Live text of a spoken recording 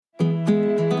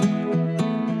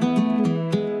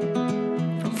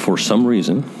For some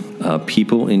reason,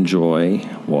 people enjoy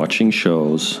watching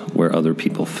shows where other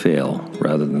people fail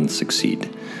rather than succeed.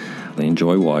 They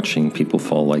enjoy watching people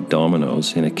fall like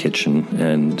dominoes in a kitchen,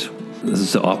 and this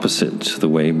is the opposite to the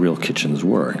way real kitchens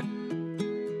work.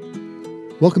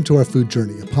 Welcome to Our Food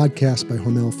Journey, a podcast by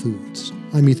Hormel Foods.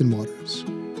 I'm Ethan Waters.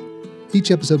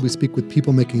 Each episode we speak with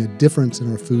people making a difference in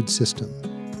our food system.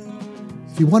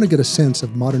 If you want to get a sense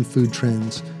of modern food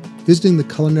trends, visiting the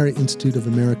Culinary Institute of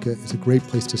America is a great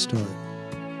place to start.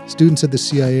 Students at the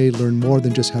CIA learn more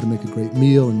than just how to make a great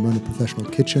meal and run a professional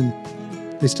kitchen.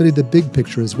 They study the big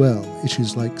picture as well,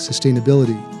 issues like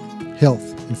sustainability, health,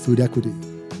 and food equity.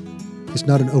 It's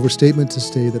not an overstatement to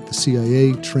say that the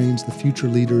CIA trains the future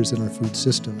leaders in our food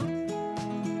system.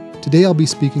 Today I'll be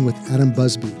speaking with Adam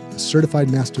Busby, a certified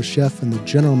master chef and the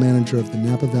general manager of the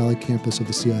Napa Valley campus of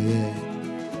the CIA.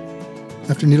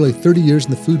 After nearly 30 years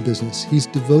in the food business, he's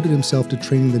devoted himself to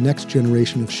training the next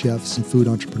generation of chefs and food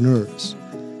entrepreneurs.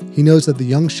 He knows that the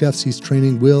young chefs he's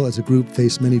training will, as a group,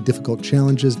 face many difficult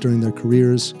challenges during their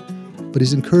careers, but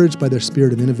he's encouraged by their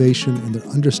spirit of innovation and their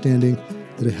understanding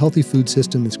that a healthy food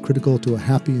system is critical to a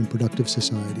happy and productive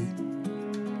society.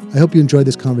 I hope you enjoy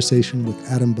this conversation with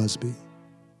Adam Busby.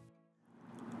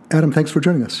 Adam, thanks for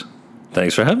joining us.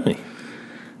 Thanks for having me.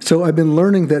 So I've been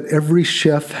learning that every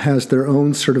chef has their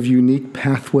own sort of unique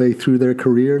pathway through their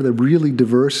career. They're really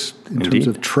diverse in terms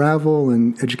of travel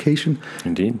and education.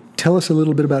 Indeed. Tell us a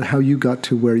little bit about how you got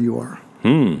to where you are.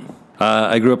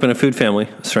 I grew up in a food family,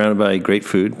 surrounded by great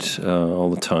food all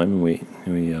the time. We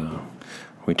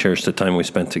cherished the time we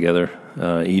spent together,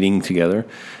 eating together.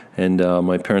 And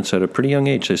my parents, at a pretty young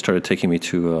age, they started taking me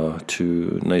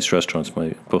to nice restaurants.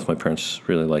 Both my parents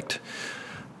really liked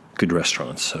good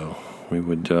restaurants, so we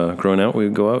would, growing out, we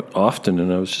would go out often,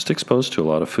 and I was just exposed to a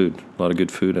lot of food, a lot of good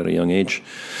food at a young age.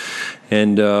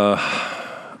 And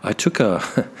I took a,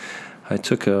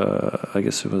 I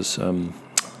guess it was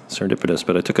serendipitous,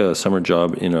 but I took a summer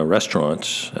job in a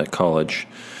restaurant at college,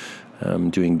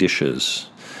 doing dishes,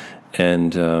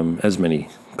 and as many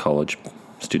college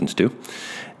students do.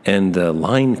 And the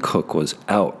line cook was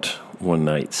out one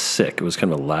night sick. It was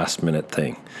kind of a last-minute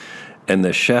thing. And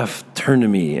the chef turned to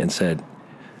me and said,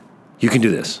 "You can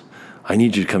do this. I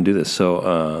need you to come do this."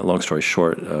 So long story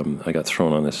short, I got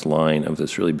thrown on this line of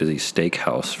this really busy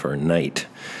steakhouse for a night.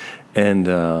 And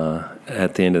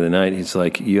at the end of the night, he's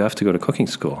like, "You have to go to cooking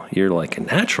school. You're like a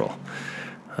natural."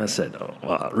 I said, "Oh,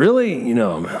 wow, really?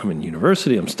 I'm in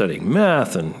university. I'm studying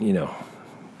math." And,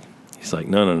 he's like,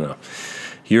 No.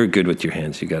 You're good with your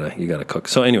hands. You gotta cook.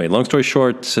 So anyway, long story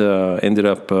short, ended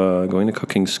up going to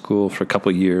cooking school for a couple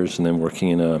of years, and then working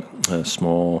in a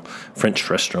small French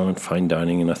restaurant, fine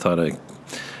dining. And I thought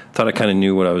I kind of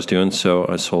knew what I was doing, so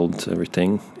I sold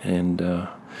everything and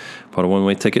bought a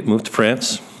one-way ticket, moved to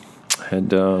France.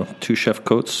 Had 2 chef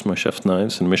coats, my chef's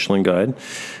knives, and a Michelin guide.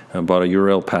 I bought a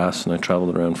Eurail pass, and I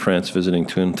traveled around France visiting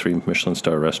 2 and 3 Michelin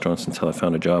star restaurants until I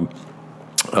found a job.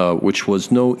 Which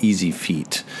was no easy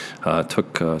feat.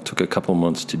 Took a couple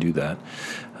months to do that,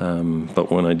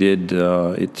 but when I did,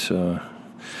 it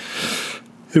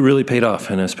really paid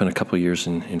off. And I spent a couple of years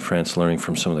in France learning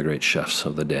from some of the great chefs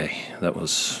of the day. That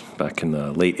was back in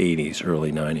the late '80s,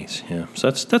 early '90s. Yeah, so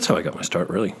that's how I got my start,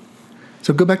 really.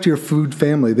 So go back to your food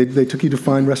family. They took you to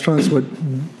fine restaurants. What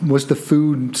was the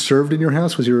food served in your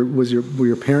house? Were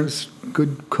your parents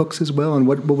good cooks as well? And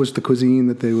what was the cuisine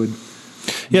that they would?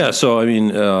 Yeah,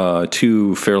 so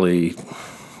 2 fairly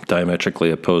diametrically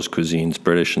opposed cuisines,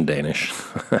 British and Danish.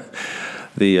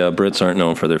 The Brits aren't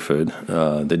known for their food.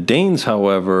 The Danes,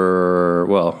 however,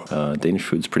 Danish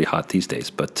food's pretty hot these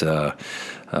days, but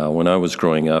when I was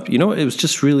growing up, it was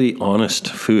just really honest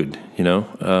food,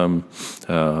 a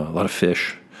lot of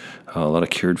fish, a lot of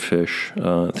cured fish,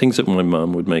 things that my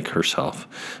mom would make herself,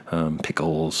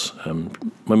 pickles.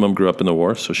 My mom grew up in the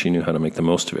war, so she knew how to make the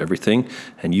most of everything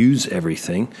and use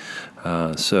everything.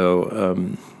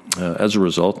 So as a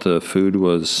result, the food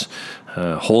was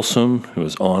wholesome, it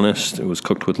was honest, it was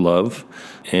cooked with love,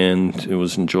 and it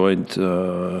was enjoyed,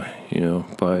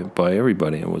 by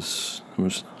everybody. It was.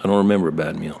 I don't remember a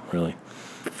bad meal, really.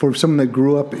 For someone that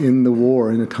grew up in the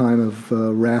war, in a time of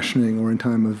rationing, or in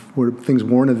time of where things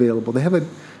weren't available,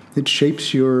 it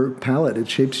shapes your palate. It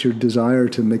shapes your desire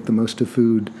to make the most of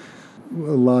food.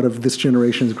 A lot of this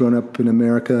generation has grown up in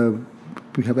America.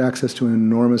 We have access to an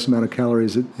enormous amount of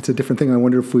calories. It's a different thing. I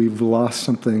wonder if we've lost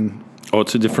something. Oh,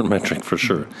 it's a different metric for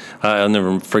sure. I'll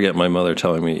never forget my mother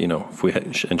telling me, if we had,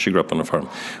 and she grew up on a farm,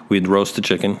 we'd roast the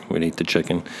chicken, we'd eat the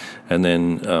chicken, and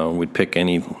then we'd pick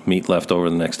any meat left over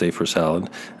the next day for salad,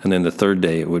 and then the third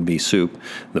day it would be soup.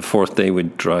 The fourth day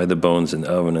we'd dry the bones in the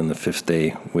oven, and the fifth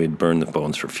day we'd burn the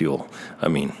bones for fuel. I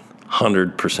mean,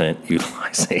 100%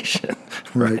 utilization,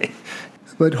 right?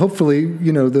 But hopefully,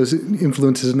 those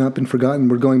influences have not been forgotten.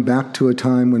 We're going back to a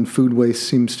time when food waste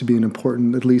seems to be an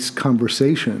important, at least,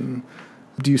 conversation.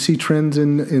 Do you see trends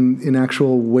in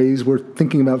actual ways we're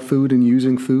thinking about food and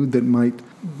using food that might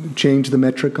change the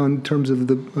metric in terms of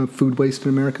the food waste in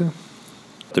America?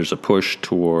 There's a push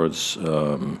towards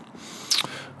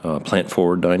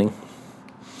plant-forward dining,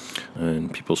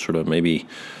 and people sort of maybe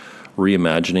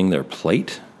reimagining their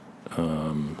plate.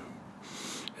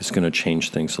 Is going to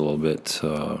change things a little bit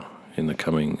in the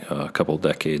coming couple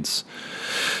decades.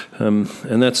 And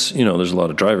that's, there's a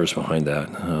lot of drivers behind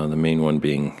that, the main one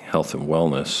being health and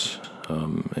wellness.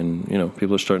 And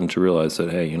people are starting to realize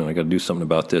that, hey, I got to do something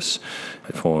about this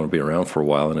if I want to be around for a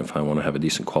while and if I want to have a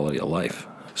decent quality of life.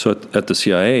 So at the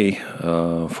CIA,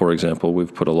 for example,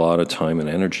 we've put a lot of time and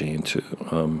energy into,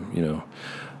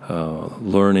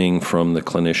 learning from the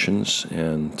clinicians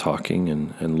and talking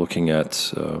and looking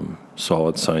at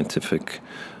solid scientific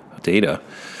data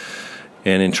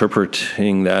and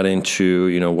interpreting that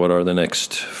into, what are the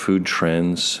next food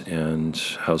trends and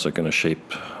how's it going to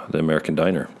shape the American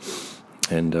diner.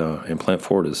 And plant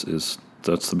forward is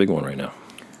that's the big one right now.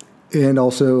 And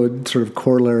also a sort of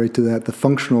corollary to that, the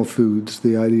functional foods,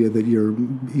 the idea that you're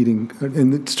eating,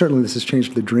 and certainly this has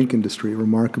changed the drink industry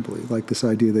remarkably, like this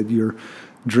idea that you're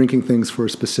drinking things for a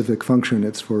specific function.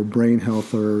 It's for brain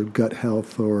health or gut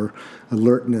health or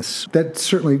alertness. That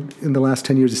certainly in the last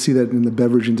 10 years, you see that in the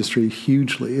beverage industry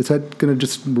hugely. Is that going to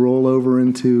just roll over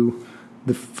into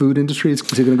the food industry? Is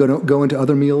it going to go into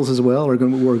other meals as well, or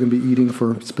we're going to be eating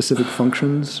for specific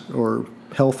functions or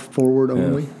health forward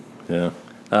only? Yeah.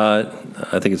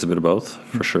 I think it's a bit of both,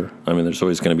 for sure. I mean, there's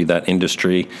always going to be that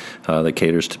industry that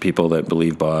caters to people that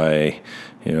believe by,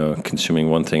 consuming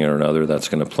one thing or another that's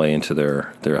going to play into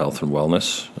their health and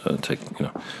wellness. Take,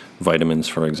 vitamins,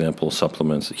 for example,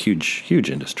 supplements, huge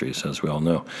industries, as we all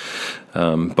know.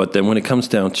 But then when it comes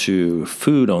down to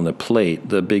food on the plate,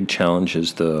 the big challenge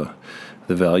is the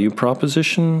value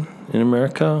proposition in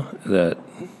America, that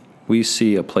we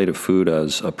see a plate of food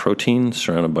as a protein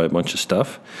surrounded by a bunch of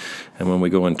stuff. And when we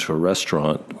go into a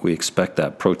restaurant, we expect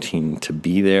that protein to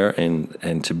be there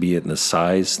and to be in the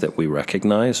size that we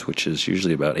recognize, which is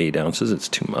usually about 8 ounces. It's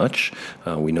too much.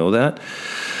 We know that.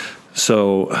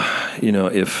 So,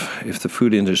 if the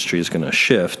food industry is going to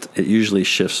shift, it usually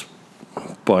shifts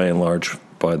by and large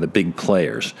by the big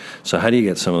players. So how do you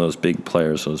get some of those big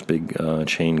players, those big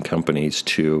chain companies,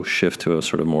 to shift to a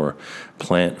sort of more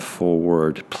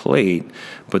plant-forward plate,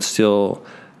 but still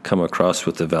come across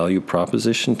with the value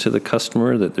proposition to the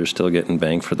customer that they're still getting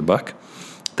bang for the buck?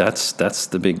 That's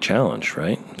the big challenge,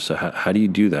 right? So how do you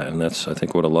do that? And that's, I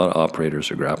think, what a lot of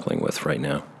operators are grappling with right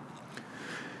now.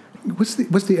 What's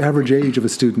the average age of a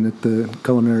student at the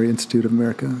Culinary Institute of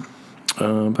America?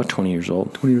 About 20 years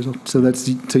old. 20 years old. So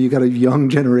you got a young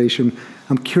generation.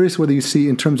 I'm curious whether you see,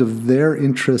 in terms of their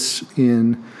interests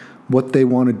in what they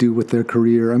want to do with their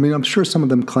career. I mean, I'm sure some of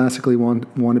them classically want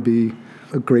to be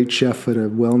a great chef at a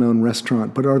well-known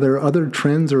restaurant, but are there other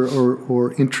trends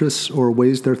or interests or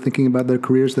ways they're thinking about their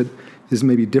careers that is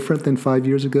maybe different than 5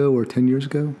 years ago or 10 years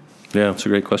ago? Yeah, it's a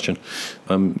great question.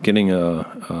 Getting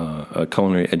a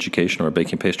culinary education or a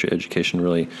baking pastry education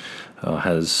really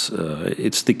has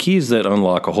it's the keys that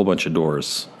unlock a whole bunch of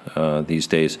doors these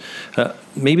days.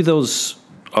 Maybe those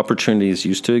opportunities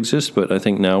used to exist, but I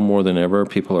think now more than ever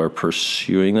people are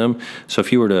pursuing them. So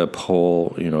if you were to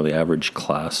poll, the average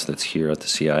class that's here at the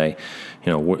CI,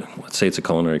 let's say it's a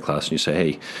culinary class, and you say,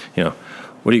 hey,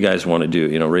 what do you guys want to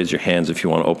do? Raise your hands if you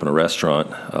want to open a restaurant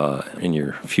in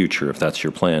your future, if that's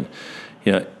your plan.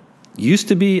 Used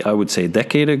to be, I would say a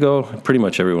decade ago, pretty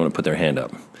much everyone would put their hand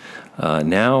up.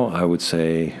 Now, I would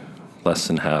say less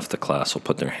than half the class will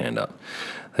put their hand up.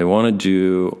 They want to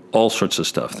do all sorts of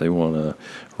stuff. They want to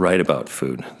write about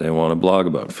food. They want to blog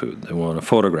about food. They want to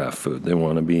photograph food. They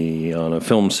want to be on a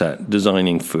film set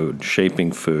designing food,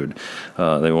 shaping food.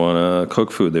 They want to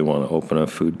cook food. They want to open a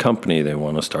food company. They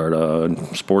want to start a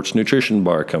sports nutrition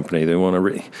bar company. They want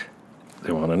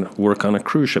to work on a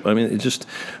cruise ship. I mean,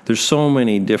 there's so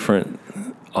many different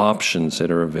options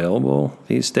that are available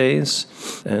these days,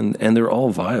 and they're all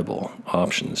viable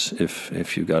options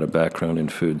if you've got a background in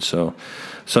food. So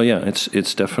yeah,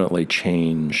 it's definitely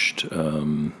changed.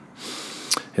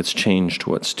 It's changed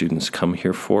what students come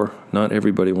here for. Not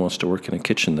everybody wants to work in a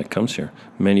kitchen that comes here.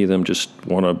 Many of them just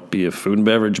want to be a food and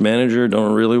beverage manager,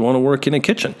 don't really want to work in a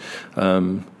kitchen.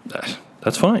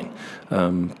 That's fine,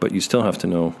 but you still have to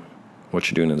know what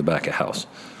you're doing in the back of house.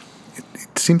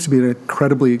 It seems to be an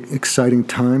incredibly exciting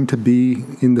time to be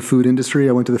in the food industry.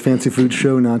 I went to the Fancy Food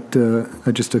Show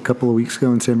just a couple of weeks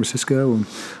ago in San Francisco and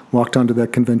walked onto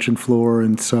that convention floor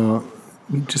and saw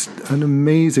just an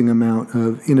amazing amount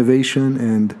of innovation,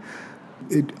 and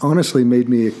it honestly made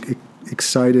me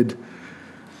excited.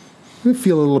 I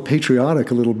feel a little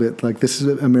patriotic a little bit, like this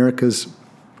is America's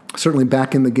certainly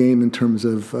back in the game in terms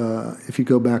of if you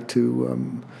go back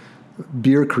to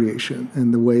beer creation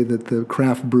and the way that the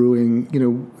craft brewing,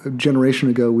 a generation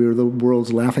ago we were the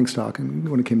world's laughingstock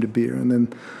when it came to beer, and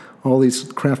then all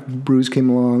these craft brews came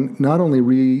along, not only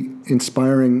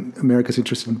re-inspiring America's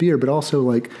interest in beer, but also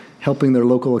like helping their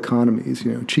local economies.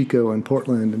 Chico and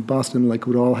Portland and Boston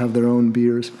would all have their own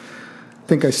beers. I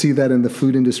think I see that in the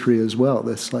food industry as well.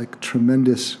 This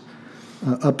tremendous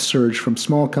upsurge from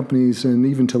small companies and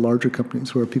even to larger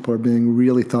companies where people are being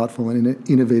really thoughtful and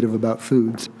innovative about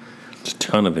foods. It's a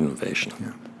ton of innovation.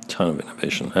 Yeah. Ton of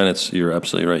innovation. And you're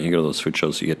absolutely right. You go to those food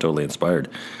shows, you get totally inspired.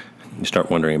 You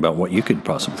start wondering about what you could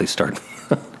possibly start.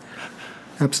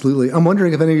 Absolutely. I'm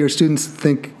wondering if any of your students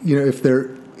think,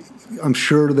 I'm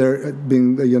sure they're,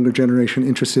 being a younger generation,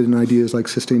 interested in ideas like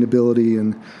sustainability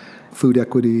and food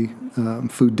equity,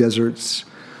 food deserts.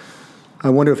 I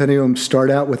wonder if any of them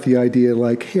start out with the idea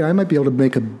hey, I might be able to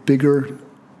make a bigger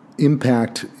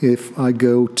impact if I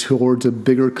go towards a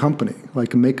bigger company,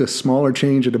 make a smaller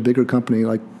change at a bigger company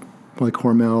like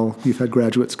Hormel. You've had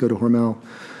graduates go to Hormel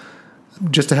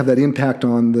just to have that impact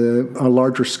on a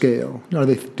larger scale. Do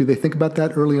they think about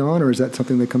that early on, or is that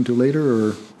something they come to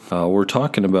later? Or we're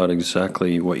talking about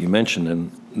exactly what you mentioned,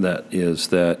 and that is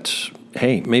that,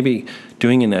 hey, maybe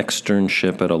doing an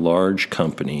externship at a large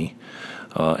company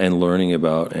and learning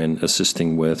about and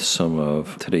assisting with some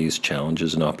of today's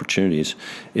challenges and opportunities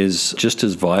is just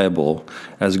as viable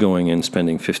as going and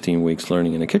spending 15 weeks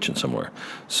learning in a kitchen somewhere.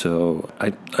 So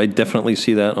I definitely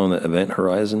see that on the event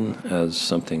horizon as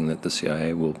something that the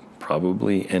CIA will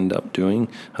probably end up doing.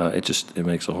 It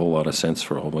makes a whole lot of sense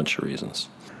for a whole bunch of reasons.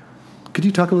 Could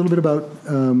you talk a little bit about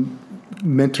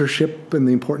mentorship and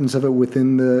the importance of it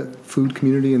within the food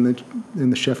community and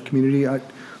the chef community?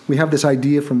 We have this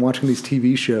idea from watching these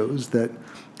TV shows that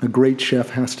a great chef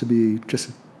has to be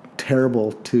just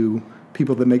terrible to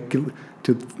people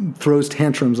that throws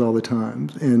tantrums all the time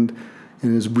and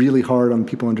is really hard on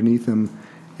people underneath them.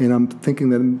 And I'm thinking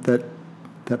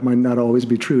that might not always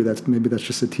be true. That's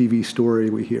just a TV story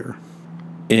we hear.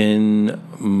 In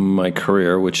my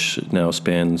career, which now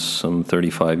spans some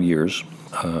 35 years,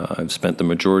 I've spent the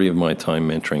majority of my time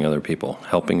mentoring other people,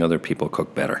 helping other people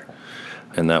cook better.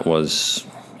 And that was,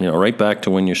 right back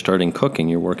to when you're starting cooking,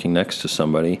 you're working next to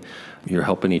somebody, you're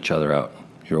helping each other out.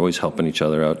 You're always helping each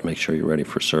other out, make sure you're ready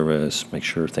for service, make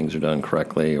sure things are done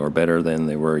correctly or better than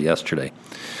they were yesterday.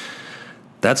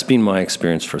 That's been my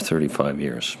experience for 35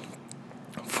 years.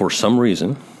 For some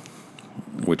reason,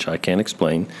 which I can't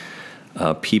explain,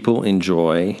 people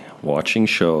enjoy watching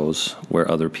shows where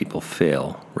other people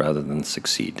fail rather than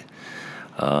succeed.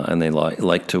 And they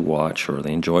like to watch, or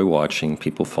they enjoy watching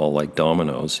people fall like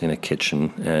dominoes in a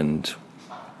kitchen and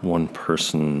one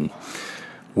person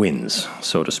wins,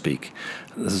 so to speak.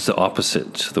 This is the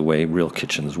opposite to the way real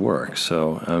kitchens work.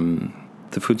 So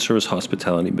the food service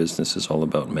hospitality business is all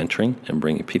about mentoring and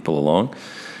bringing people along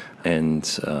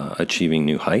and achieving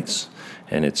new heights.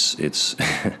 And it's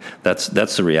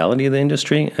that's the reality of the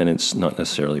industry, and it's not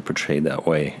necessarily portrayed that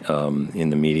way in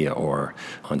the media or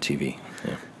on TV.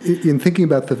 Yeah. In thinking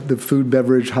about the food,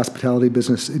 beverage, hospitality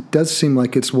business, it does seem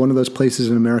like it's one of those places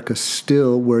in America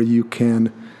still where you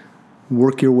can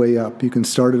work your way up. You can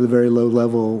start at a very low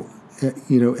level,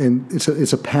 and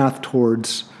it's a path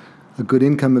towards a good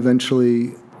income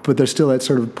eventually. But there's still that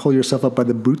sort of pull yourself up by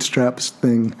the bootstraps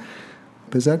thing.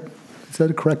 Is that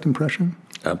a correct impression?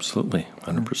 Absolutely,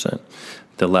 100%.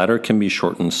 The latter can be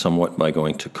shortened somewhat by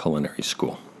going to culinary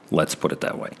school. Let's put it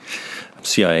that way.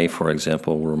 CIA, for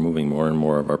example, we're moving more and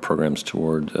more of our programs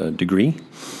toward degree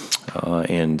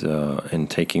and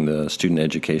taking the student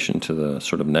education to the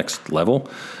sort of next level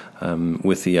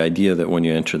with the idea that when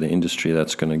you enter the industry,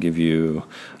 that's going to give you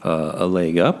a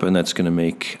leg up, and that's going to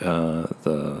make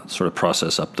the sort of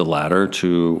process up the ladder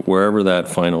to wherever that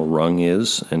final rung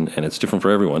is, and it's different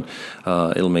for everyone.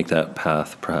 It'll make that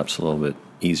path perhaps a little bit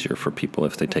easier for people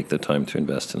if they take the time to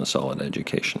invest in a solid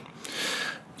education.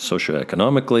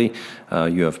 Socioeconomically,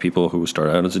 you have people who start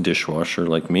out as a dishwasher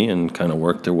like me and kind of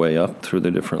work their way up through the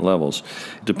different levels.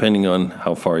 Depending on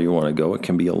how far you want to go, it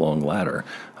can be a long ladder,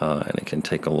 and it can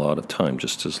take a lot of time,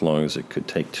 just as long as it could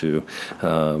take to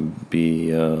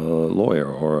be a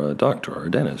lawyer or a doctor or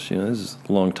a dentist. This is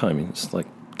a long time. It's like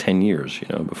 10 years,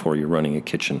 before you're running a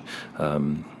kitchen.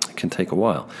 It can take a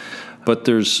while. But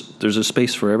there's a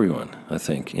space for everyone, I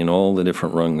think, in all the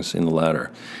different rungs in the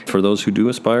ladder. For those who do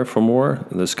aspire for more,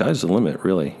 the sky's the limit,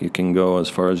 really. You can go as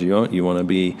far as you want. You want to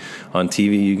be on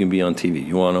TV, you can be on TV.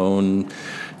 You want to own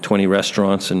 20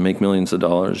 restaurants and make millions of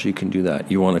dollars, you can do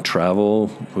that. You want to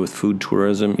travel with food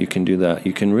tourism, you can do that.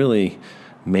 You can really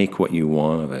make what you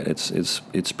want of it.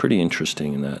 It's pretty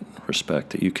interesting in that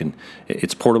respect that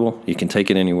it's portable, you can take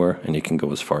it anywhere, and you can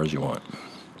go as far as you want.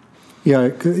 Yeah,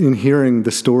 in hearing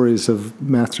the stories of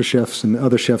master chefs and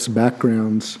other chefs'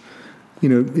 backgrounds,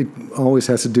 it always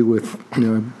has to do with,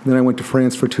 then I went to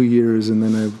France for 2 years, and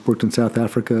then I worked in South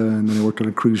Africa, and then I worked on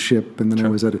a cruise ship, and then I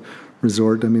was at a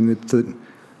resort. I mean,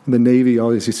 the Navy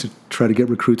always used to try to get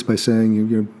recruits by saying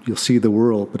you'll see the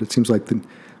world, but it seems like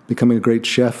becoming a great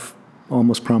chef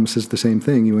almost promises the same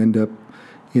thing. You end up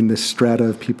in this strata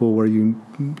of people where you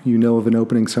know of an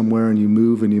opening somewhere, and you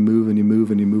move and you move and you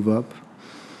move and you move up.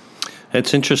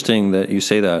 It's interesting that you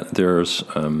say that. There's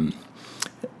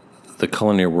the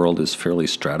culinary world is fairly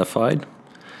stratified,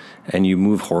 and you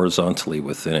move horizontally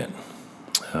within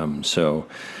it. So,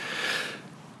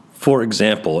 for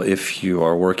example, if you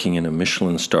are working in a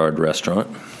Michelin-starred restaurant,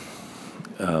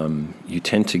 you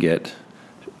tend to get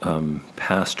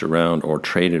passed around or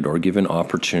traded or given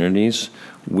opportunities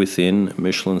within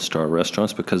Michelin-star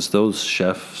restaurants because those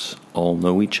chefs all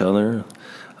know each other.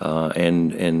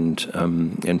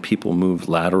 And people move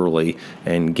laterally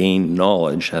and gain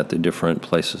knowledge at the different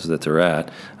places that they're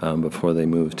at before they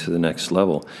move to the next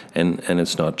level. And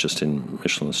it's not just in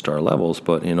Michelin star levels,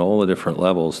 but in all the different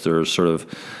levels, there's sort of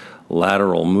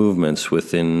lateral movements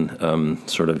within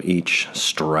sort of each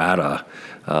strata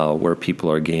where people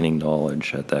are gaining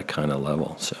knowledge at that kind of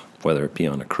level. So whether it be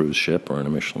on a cruise ship or in a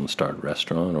Michelin-starred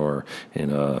restaurant or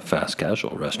in a fast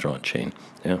casual restaurant chain,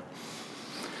 yeah.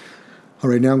 All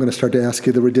right, now I'm going to start to ask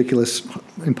you the ridiculous,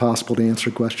 impossible to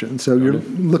answer question. So you're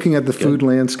looking at the food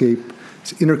landscape,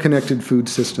 it's interconnected food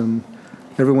system.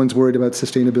 Everyone's worried about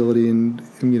sustainability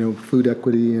and food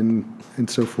equity and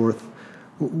so forth.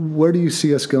 Where do you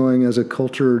see us going as a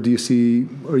culture?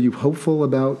 Are you hopeful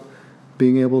about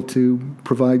being able to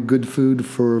provide good food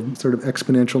for sort of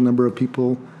exponential number of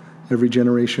people every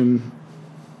generation?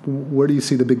 Where do you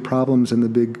see the big problems and the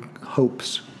big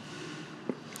hopes?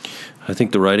 I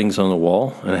think the writing's on the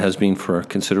wall, and it has been for a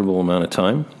considerable amount of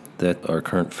time, that our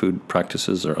current food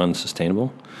practices are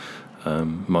unsustainable.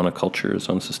 Monoculture is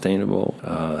unsustainable.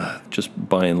 Just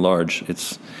by and large,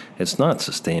 it's not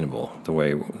sustainable the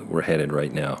way we're headed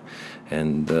right now.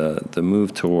 And the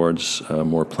move towards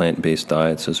more plant-based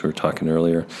diets, as we were talking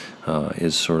earlier,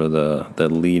 is sort of the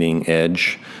leading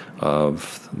edge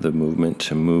of the movement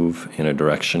to move in a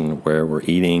direction where we're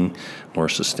eating more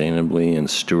sustainably and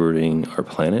stewarding our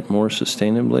planet more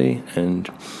sustainably. And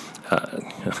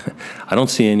I don't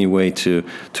see any way to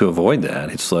avoid that.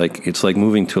 It's like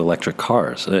moving to electric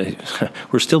cars.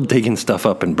 We're still digging stuff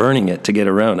up and burning it to get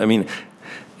around. I mean,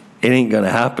 it ain't going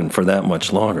to happen for that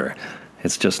much longer.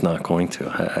 It's just not going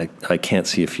to. I can't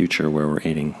see a future where we're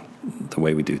eating the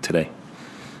way we do today.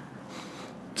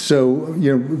 So,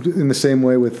 in the same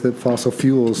way with the fossil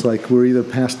fuels, like we're either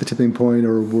past the tipping point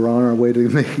or we're on our way to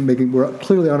we're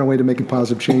clearly on our way to making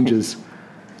positive changes.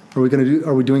 Are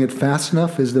we doing it fast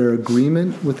enough? Is there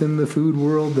agreement within the food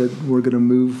world that we're going to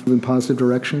move in positive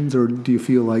directions, or do you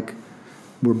feel like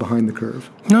we're behind the curve?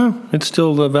 No, it's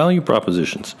still the value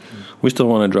propositions. We still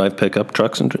want to drive pickup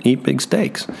trucks and eat big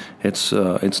steaks. It's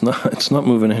not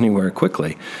moving anywhere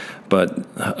quickly. But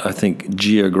I think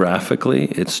geographically,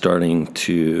 it's starting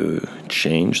to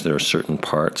change. There are certain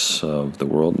parts of the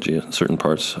world, certain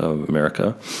parts of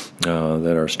America,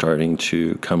 that are starting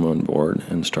to come on board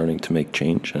and starting to make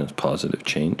change, and it's positive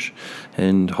change.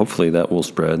 And hopefully that will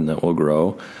spread and that will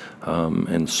grow.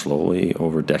 And slowly,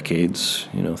 over decades,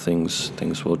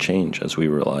 things will change as we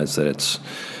realize that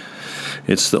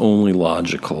it's the only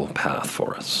logical path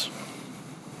for us.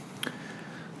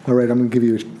 All right, I'm going to give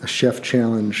you a chef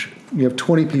challenge. You have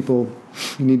 20 people.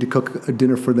 You need to cook a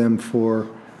dinner for them for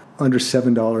under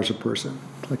 $7 a person.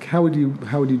 Like, how would you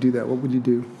do that? What would you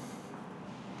do?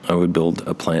 I would build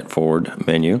a plant-forward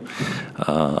menu.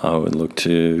 I would look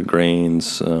to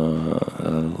grains,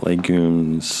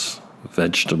 legumes,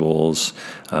 vegetables,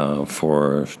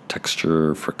 for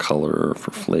texture, for color,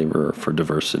 for flavor, for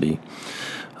diversity.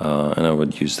 And I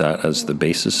would use that as the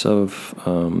basis of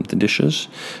the dishes.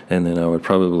 And then I would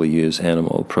probably use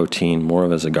animal protein more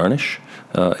of as a garnish,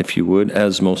 if you would,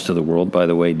 as most of the world, by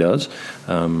the way, does,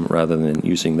 rather than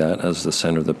using that as the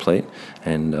center of the plate.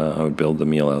 And I would build the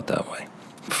meal out that way.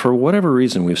 For whatever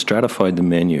reason, we've stratified the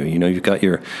menu. You've got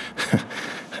your...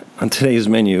 on today's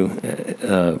menu,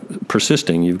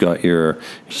 persisting, you've got your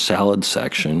salad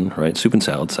section, right? Soup and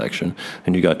salad section,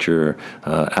 and you got your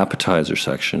appetizer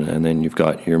section, and then you've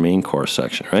got your main course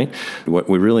section, right? What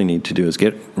we really need to do is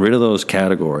get rid of those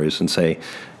categories and say,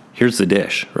 here's the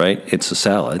dish, right? It's a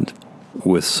salad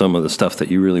with some of the stuff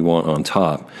that you really want on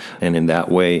top, and in that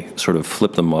way sort of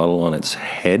flip the model on its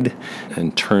head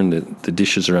and turn the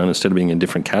dishes around instead of being in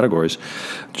different categories.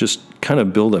 Just kind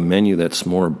of build a menu that's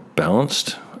more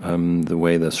balanced, the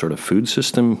way the sort of food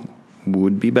system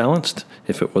would be balanced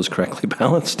if it was correctly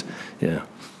balanced. Yeah.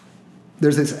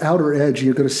 There's this outer edge.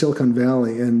 You go to Silicon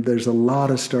Valley, and there's a lot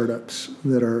of startups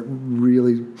that are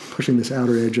really pushing this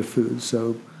outer edge of food.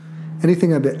 So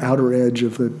anything on the outer edge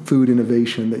of the food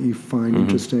innovation that you find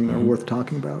interesting or worth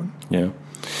talking about? Yeah.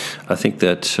 I think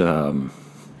that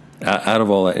out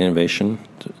of all that innovation,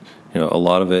 a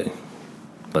lot of it,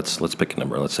 let's pick a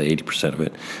number, let's say 80% of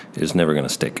it is never going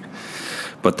to stick.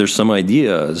 But there's some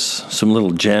ideas, some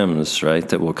little gems, right,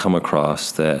 that we'll come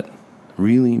across that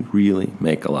really, really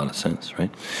make a lot of sense, right?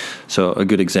 So a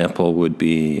good example would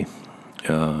be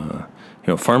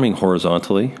farming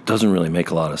horizontally doesn't really make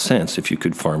a lot of sense if you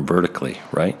could farm vertically,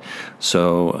 right?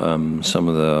 So some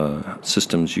of the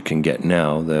systems you can get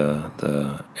now,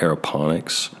 the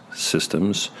aeroponics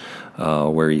systems,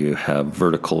 where you have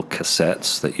vertical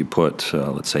cassettes that you put,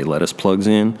 let's say, lettuce plugs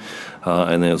in,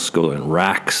 and those go in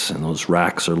racks, and those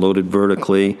racks are loaded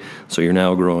vertically. So you're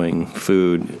now growing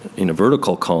food in a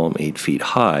vertical column 8 feet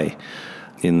high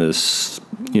in this,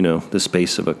 the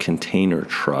space of a container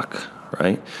truck,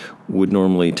 right? Would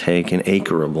normally take an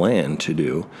acre of land to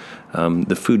do.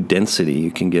 The food density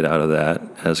you can get out of that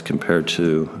as compared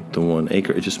to the 1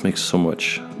 acre, it just makes so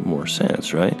much more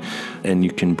sense, right? And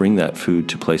you can bring that food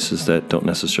to places that don't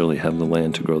necessarily have the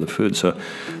land to grow the food. So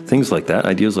things like that,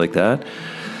 ideas like that,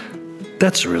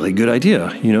 that's a really good idea.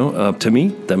 To me,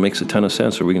 that makes a ton of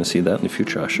sense. Are we going to see that in the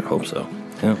future? I sure hope so.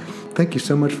 Yeah. Thank you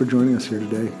so much for joining us here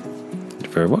today.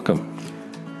 You're very welcome.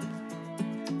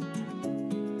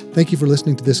 Thank you for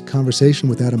listening to this conversation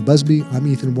with Adam Busby. I'm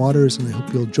Ethan Waters, and I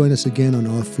hope you'll join us again on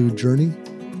our food journey.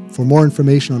 For more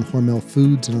information on Hormel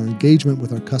Foods and our engagement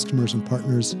with our customers and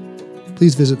partners,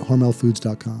 please visit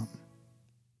hormelfoods.com.